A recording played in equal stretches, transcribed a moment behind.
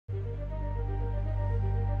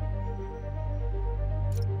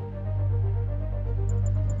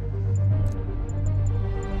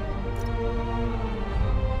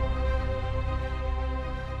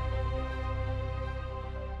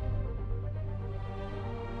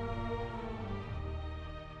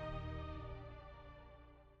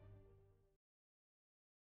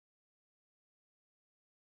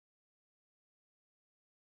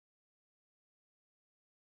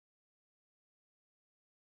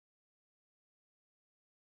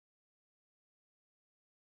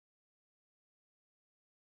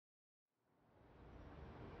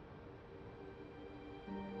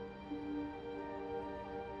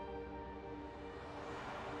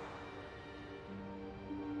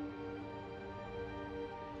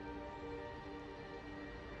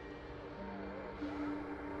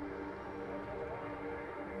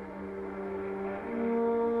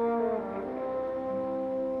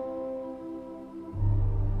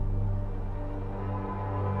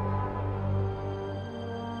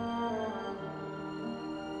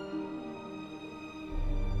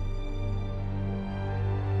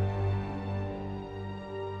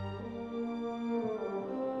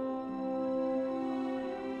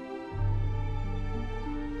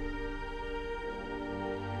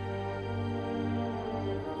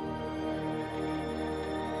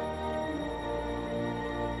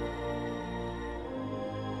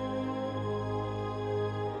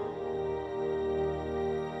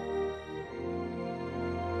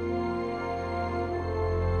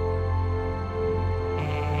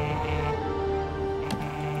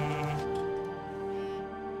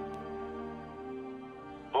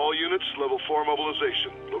level 4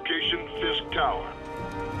 mobilization. Location, Fisk Tower.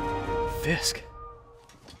 Fisk?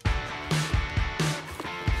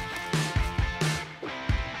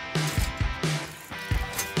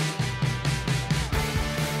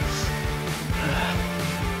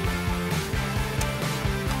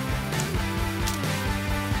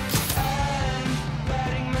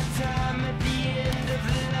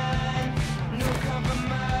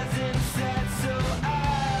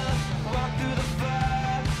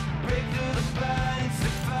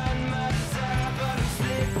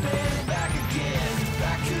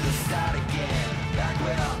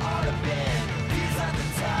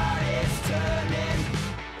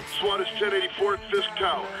 SWAT is 1084 at Fisk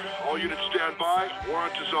Tower. All units stand by.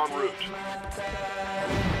 Warrant is en route.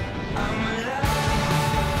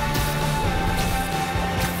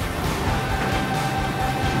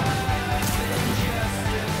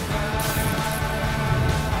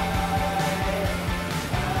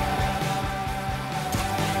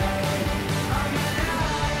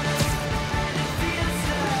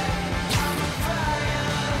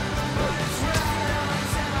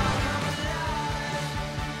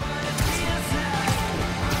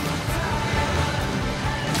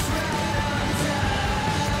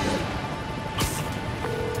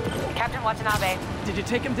 Watanabe. Did you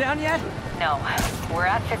take him down yet? No. We're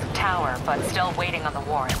at Fisk Tower, but still waiting on the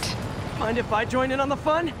warrant. Mind if I join in on the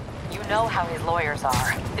fun? You know how his lawyers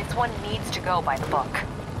are. This one needs to go by the book.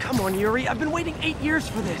 Come on, Yuri. I've been waiting 8 years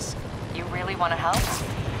for this. You really want to help?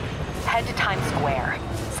 Head to Times Square.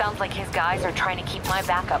 Sounds like his guys are trying to keep my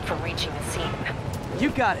backup from reaching the scene.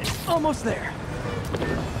 You got it. Almost there.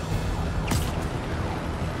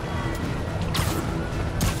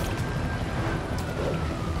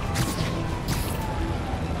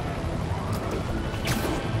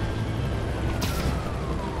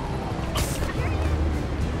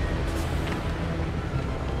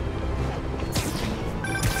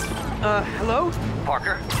 Hello?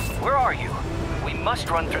 Parker, where are you? We must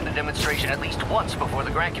run through the demonstration at least once before the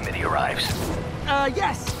grant committee arrives.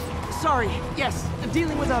 Yes. Sorry. Yes.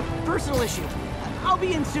 Dealing with a personal issue. I'll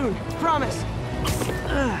be in soon. Promise.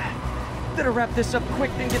 Better wrap this up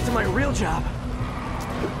quick than get to my real job.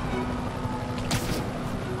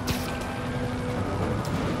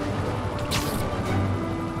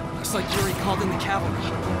 Looks like Yuri called in the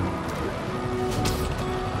cavalry.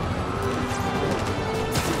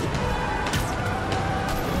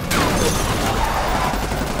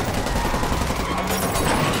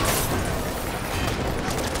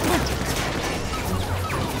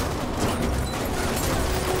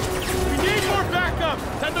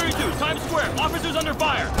 Times Square, officers under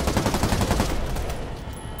fire!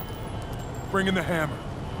 Bring in the hammer.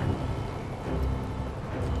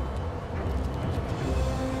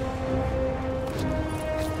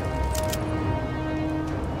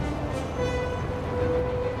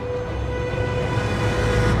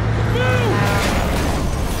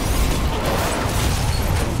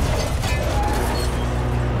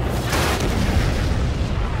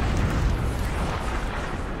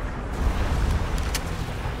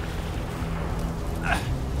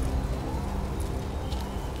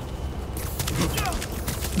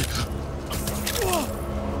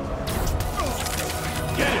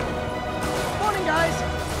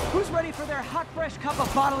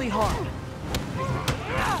 Bodily harm.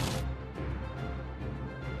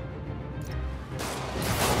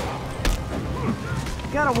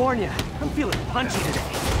 Gotta warn you, I'm feeling punchy today.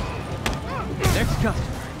 Next customer.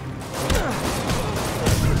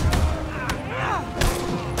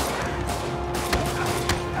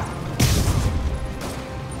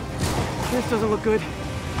 This doesn't look good.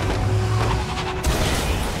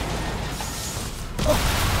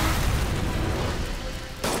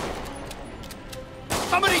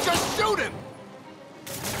 Somebody just shoot him!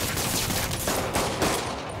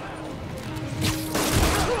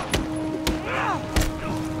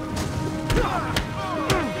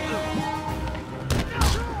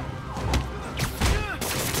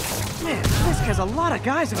 Man, Fisk has a lot of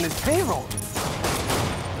guys on his payroll.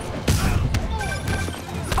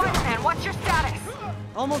 Spider-Man, what's your status?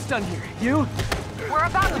 Almost done here. You? We're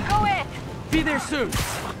about to go in. Be there soon.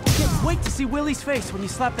 Can't wait to see Willie's face when you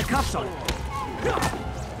slap the cuffs on him.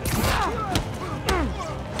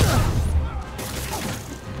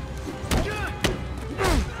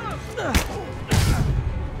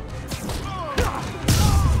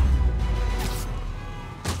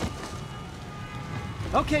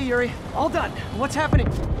 Okay, Yuri. All done. What's happening?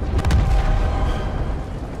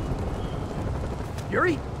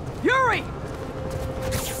 Yuri? Yuri!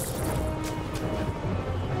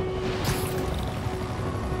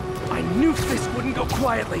 I knew Fisk wouldn't go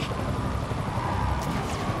quietly.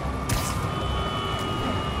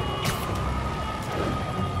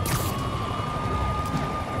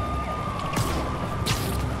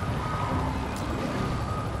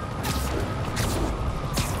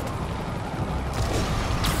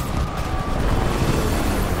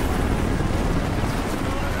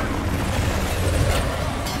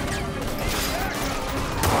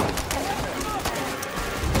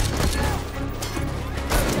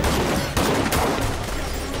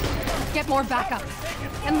 more backup.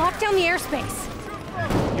 And lock down the airspace.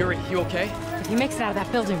 Yuri, you okay? If he makes it out of that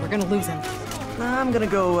building, we're gonna lose him. I'm gonna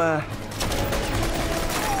go,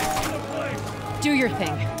 Do your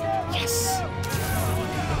thing. Yes!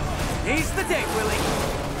 He's the day, Willie!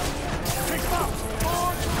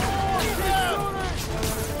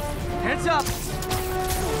 Heads up!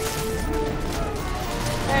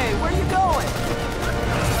 Hey, where you going?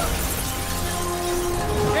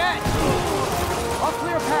 Get! I'll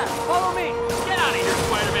clear a path. Follow me! Get out of here,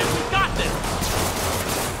 Spider-Man! We got this!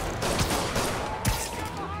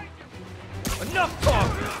 Enough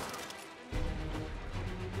talk!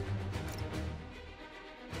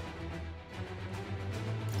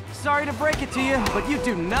 Sorry to break it to you, but you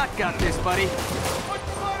do not got this, buddy. What's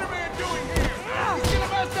Spider-Man doing here? He's gonna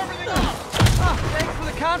mess everything up! Thanks for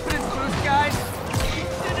the confidence boost, guys. He's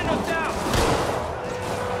sending us down!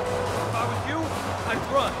 If I was you, I'd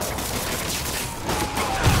run.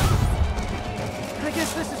 I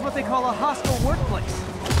guess this is what they call a hostile workplace.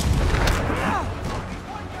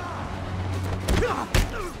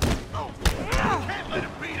 Can't let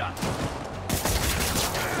him beat us!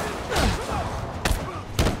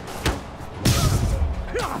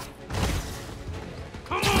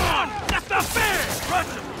 Come on! That's not fair! Crush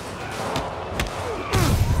him!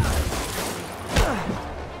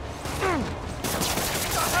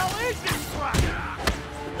 What the hell is this crap?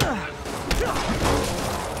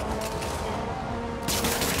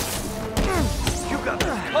 You got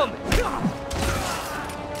this coming!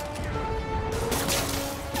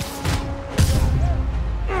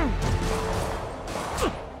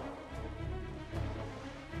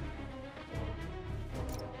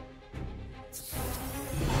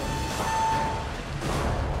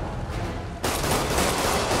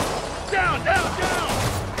 Down, down, down!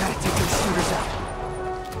 Gotta take those shooters out.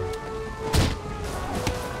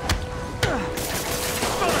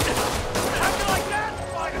 How'd you like that,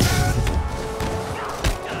 Spider-Man?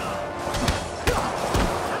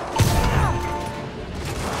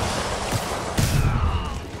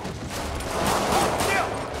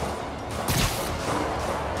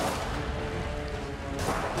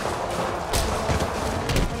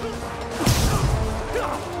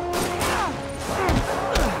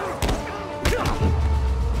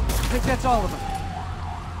 I think that's all of them.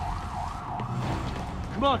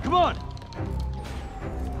 Come on, come on!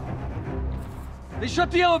 They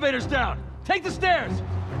shut the elevators down! Take the stairs!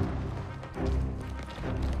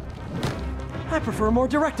 I prefer a more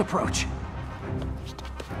direct approach.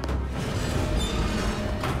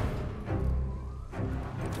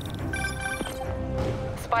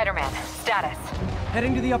 Spider-Man, status.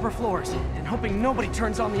 Heading to the upper floors, and hoping nobody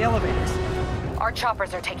turns on the elevators. Our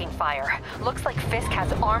choppers are taking fire. Looks like Fisk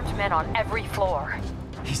has armed men on every floor.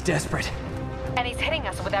 He's desperate. And he's hitting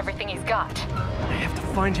us with everything he's got. I have to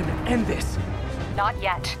find him and end this. Not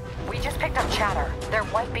yet. We just picked up chatter. They're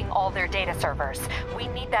wiping all their data servers. We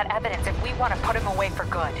need that evidence if we want to put him away for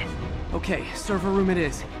good. Okay, server room it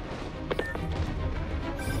is.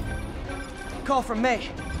 Call from May.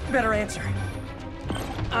 Better answer.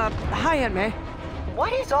 Hi, Aunt May.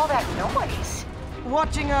 What is all that noise?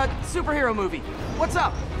 Watching a superhero movie. What's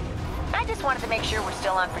up? I just wanted to make sure we're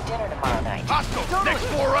still on for dinner tomorrow night. Hostile! Totally. Next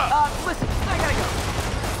floor up! Listen, I gotta go.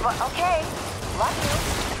 Well, okay. Love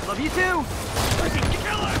you. Love you too.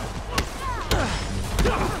 Kill him!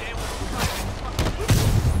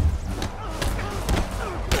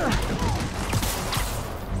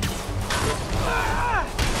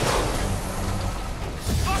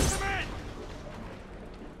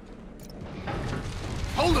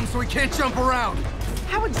 Hold him so he can't jump around!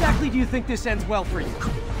 How exactly do you think this ends well for you?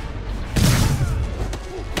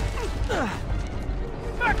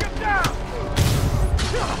 Back him down!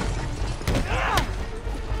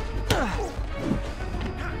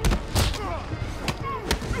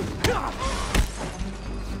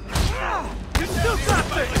 You still got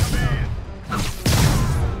this!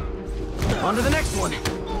 On to the next one.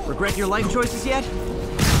 Regret your life choices yet?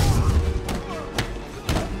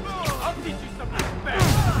 I'll teach you some respect!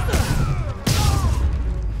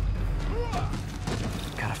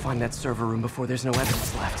 Gotta find that server room before there's no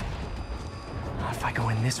evidence left. If I go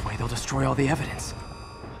in this way, they'll destroy all the evidence.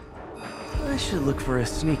 I should look for a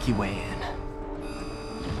sneaky way in.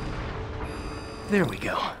 There we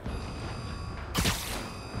go.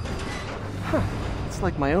 Huh. It's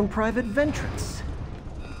like my own private ventrance.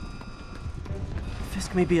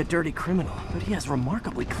 Fisk may be a dirty criminal, but he has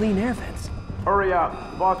remarkably clean air vents. Hurry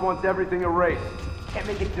up. Boss wants everything erased. Can't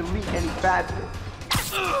make it delete any faster.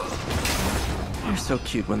 They're so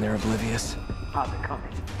cute when they're oblivious. How's it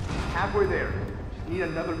coming? Halfway there. Just need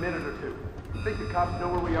another minute or two. Think the cops know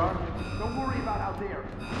where we are? Don't worry about out there.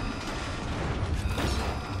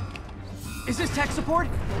 Is this tech support?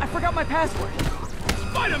 I forgot my password.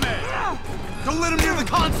 Spider-Man! Don't let him near the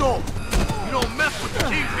console! You don't mess with the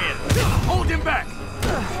Kingpin! Hold him back!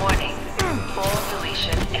 Warning. Full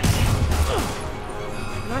deletion imminent.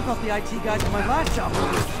 And I thought the IT guys at my last job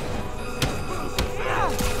were...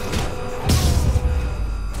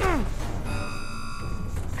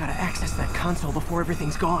 Gotta access that console before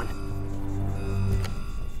everything's gone.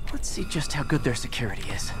 Let's see just how good their security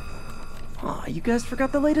is. Aw, you guys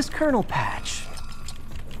forgot the latest kernel patch.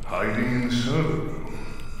 Hiding in the server room.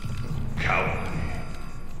 Cowardly.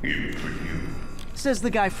 Even for you. Says the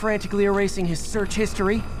guy frantically erasing his search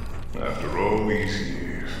history. After all these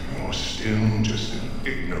years, you're still just an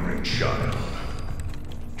ignorant child.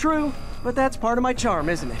 True, but that's part of my charm,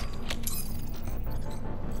 isn't it?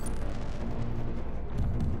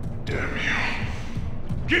 Damn you.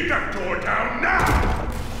 Keep that door down now!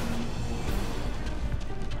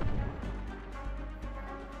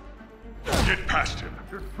 Get past him.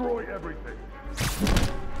 Destroy everything.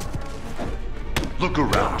 Look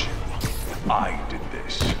around you. I did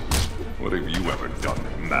this. What have you ever done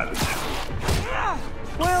that mattered?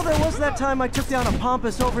 Well, there was that time I took down a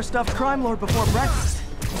pompous, overstuffed crime lord before breakfast.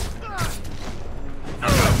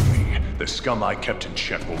 Without me, the scum I kept in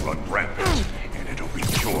check will run rampant, and it'll be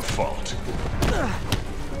your fault.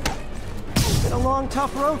 Been a long,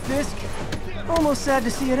 tough road, Fisk. Almost sad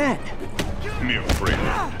to see it end. Mere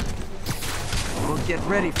prelude. We'll get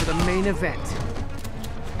ready for the main event.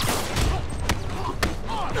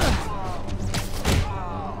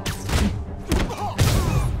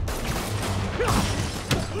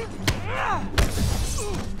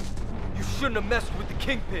 You shouldn't have messed with the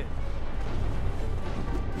Kingpin.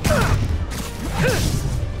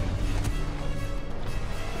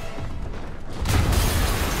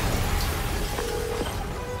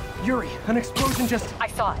 Yuri, an explosion just... I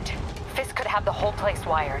saw it. Fisk could have the whole place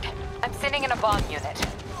wired. I'm sending in a bomb unit.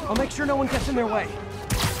 I'll make sure no one gets in their way.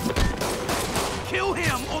 Kill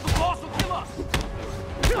him, or the boss will kill us!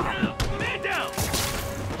 Man down!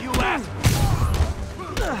 You ass!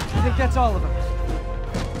 I think that's all of them.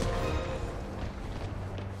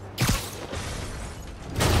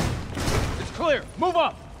 It's clear. Move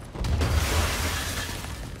up!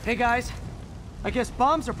 Hey guys, I guess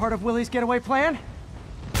bombs are part of Willie's getaway plan?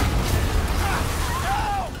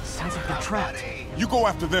 Sounds like they're trapped. You go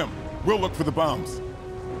after them. We'll look for the bombs.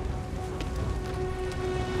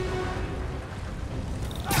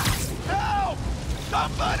 Help!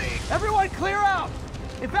 Somebody! Everyone clear out!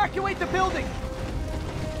 Evacuate the building!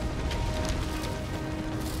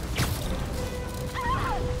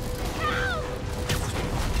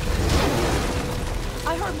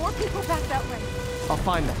 I heard more people back that way. I'll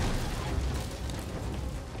find them.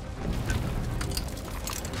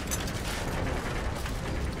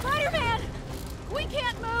 Spider-Man! We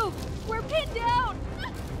can't move! We're pinned down!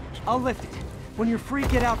 I'll lift it. When you're free,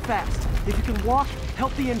 get out fast. If you can walk,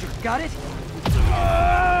 help the injured. Got it?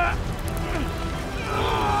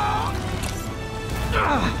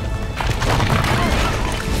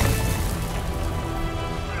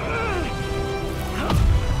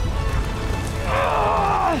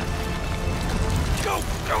 Go,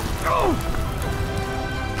 go, go!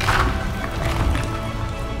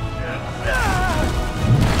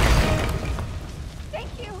 Thank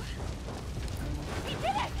you! We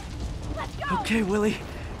did it! Let's go! Okay, Willie.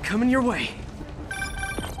 Coming your way.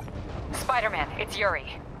 Spider-Man, it's Yuri.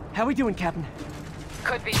 How we doing, Captain?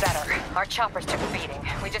 Could be better. Our choppers took a beating.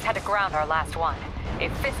 We just had to ground our last one.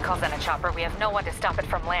 If Fisk calls in a chopper, we have no one to stop it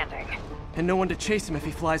from landing. And no one to chase him if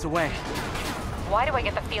he flies away. Why do I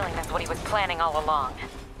get the feeling that's what he was planning all along?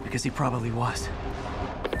 Because he probably was.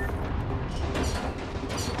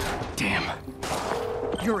 Damn.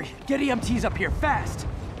 Yuri, get EMTs up here, fast!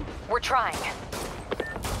 We're trying.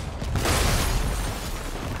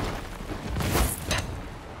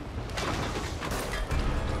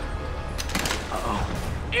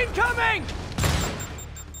 Incoming!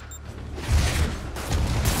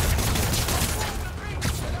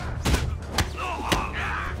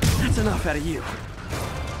 That's enough out of you.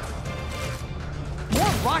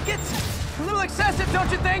 More rockets? A little excessive, don't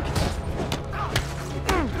you think?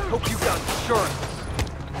 Hope you got insurance.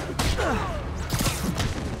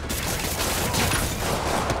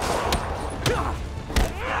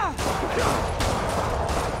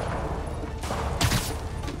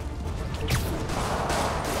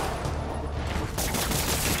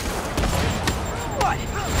 What?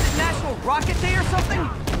 Is it National Rocket Day or something?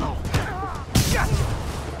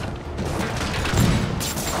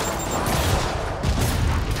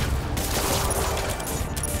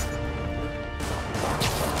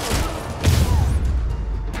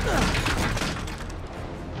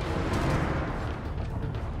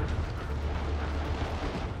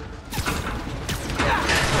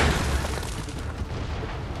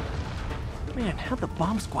 the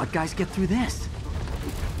bomb squad guys get through this?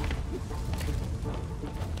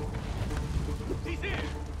 He's here!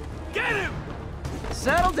 Get him!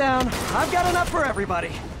 Settle down. I've got enough for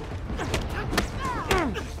everybody.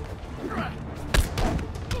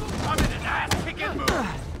 I'm in an ass-kicking mood!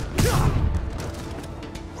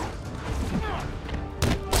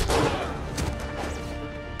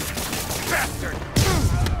 Bastard!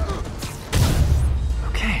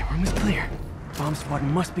 Okay, room is clear. Bomb squad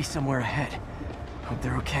must be somewhere ahead. Hope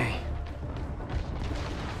they're okay.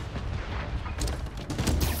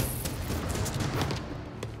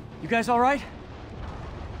 You guys all right?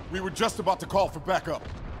 We were just about to call for backup.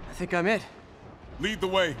 I think I'm it. Lead the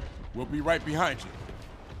way. We'll be right behind you.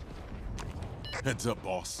 Heads up,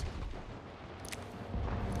 boss.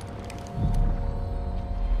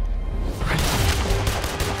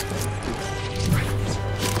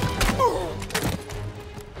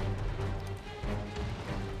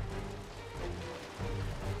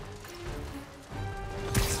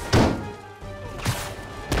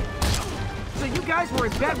 So you guys were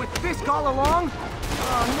in bed with Fisk all along?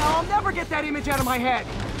 Oh no, I'll never get that image out of my head.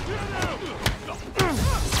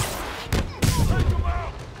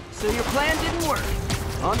 So your plan didn't work.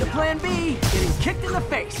 On to plan B, getting kicked in the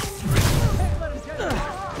face.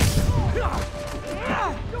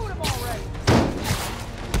 Shoot him already!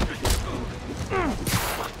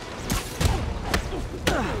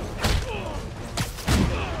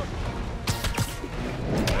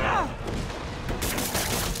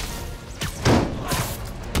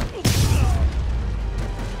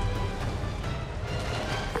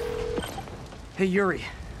 Hey Yuri,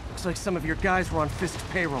 looks like some of your guys were on Fisk's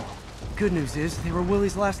payroll. Good news is, they were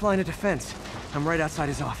Willie's last line of defense. I'm right outside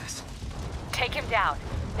his office. Take him down,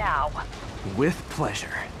 now. With pleasure.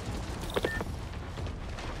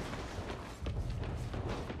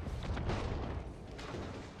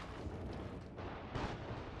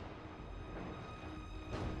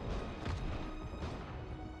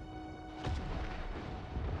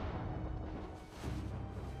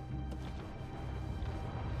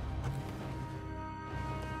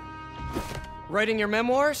 Writing your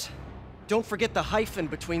memoirs? Don't forget the hyphen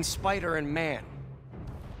between Spider and Man.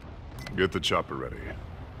 Get the chopper ready.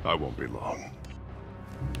 I won't be long.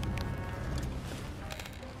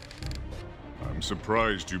 I'm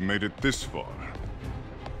surprised you made it this far.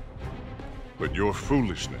 But your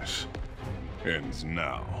foolishness ends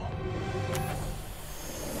now.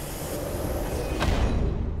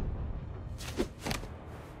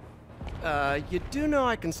 You do know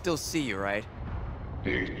I can still see you, right?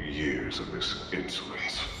 8 years of this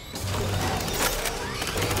insolence.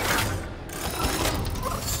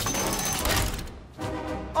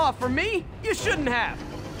 Oh, for me? You shouldn't have.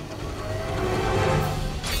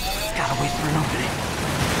 Gotta wait for an opening.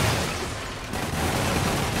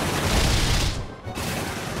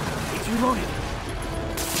 It's reloaded.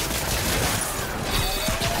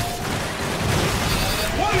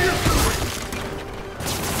 What are you doing?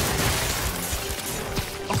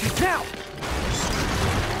 Okay, now!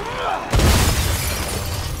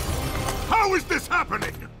 How is this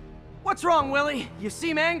happening? What's wrong, Willie? You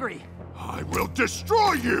seem angry. I will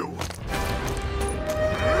destroy you!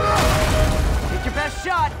 Take your best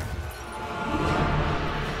shot.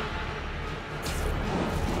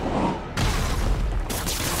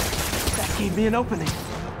 That gave me an opening.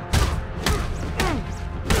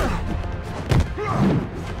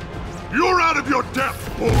 You're out of your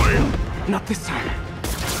depth, boy! Not this time.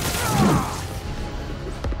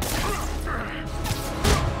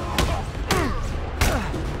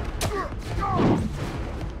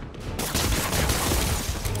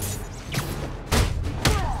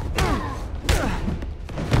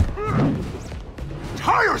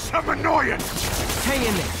 Tiresome annoyance! Hang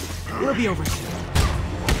in there. We'll be over soon.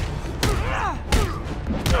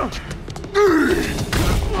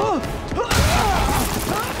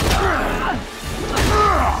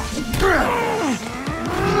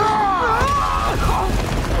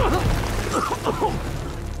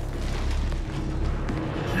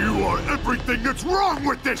 You are everything that's wrong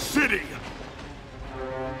with this city!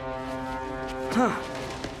 Huh.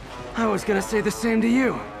 I was gonna say the same to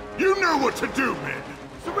you. You know what to do, men!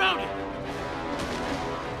 Surround it!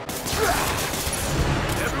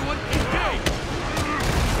 Everyone engage!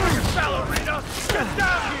 Ballerina, get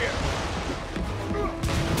down here!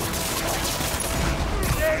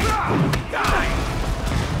 Die!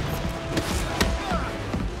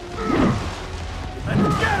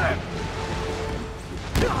 Let's get him!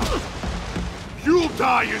 You'll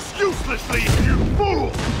die as uselessly, you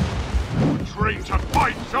fool! You're trained to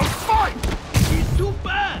fight, so fight! He's too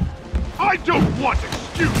bad! I don't want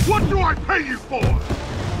excuse! What do I pay you for?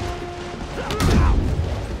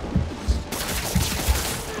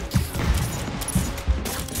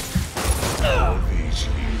 All these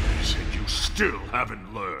years, and you still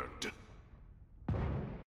haven't learned.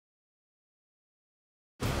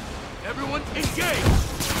 Everyone, engage!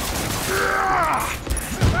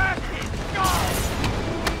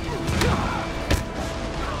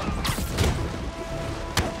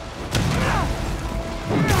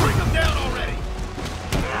 Bring them down already!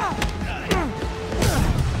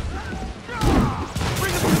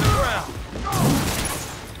 Bring them to the ground!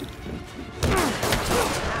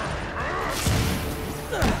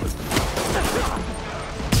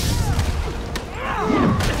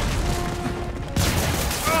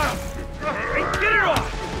 Get it off!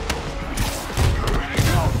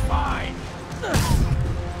 You're fine!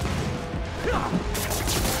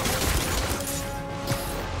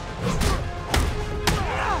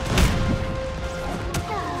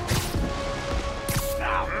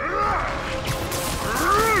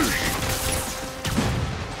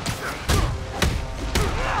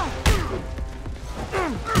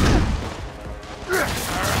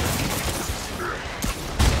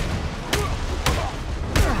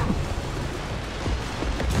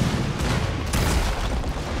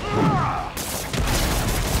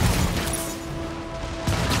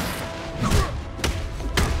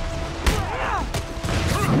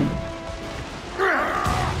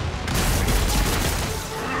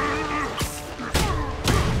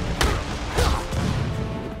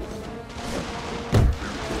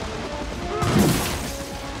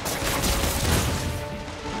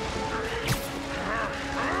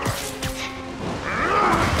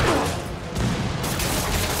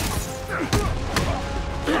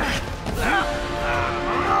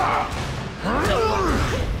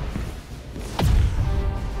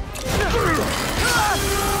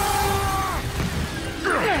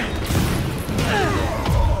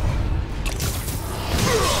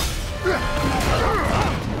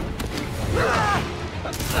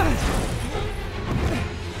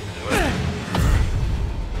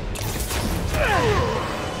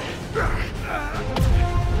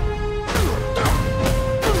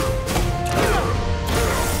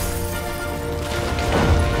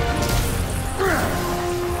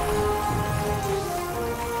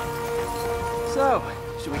 So,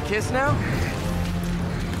 should we kiss now?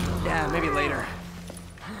 Yeah, maybe later.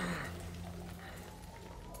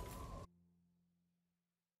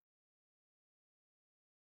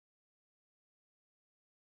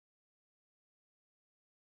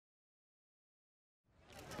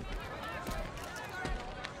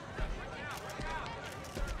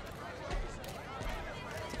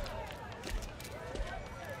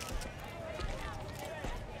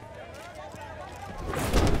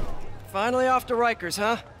 Finally off to Rikers,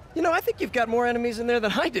 huh? You know, I think you've got more enemies in there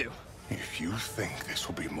than I do. If you think this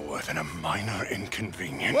will be more than a minor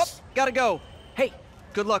inconvenience... Whoop, gotta go. Hey,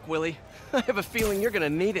 good luck, Willie. I have a feeling you're gonna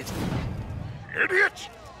need it. Idiot!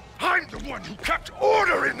 I'm the one who kept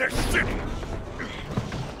order in this city!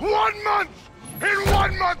 1 month! In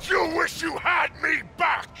 1 month you'll wish you had me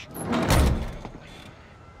back!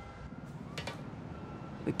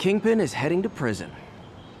 The Kingpin is heading to prison.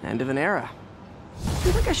 End of an era. I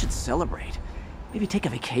feel like I should celebrate. Maybe take a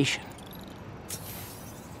vacation.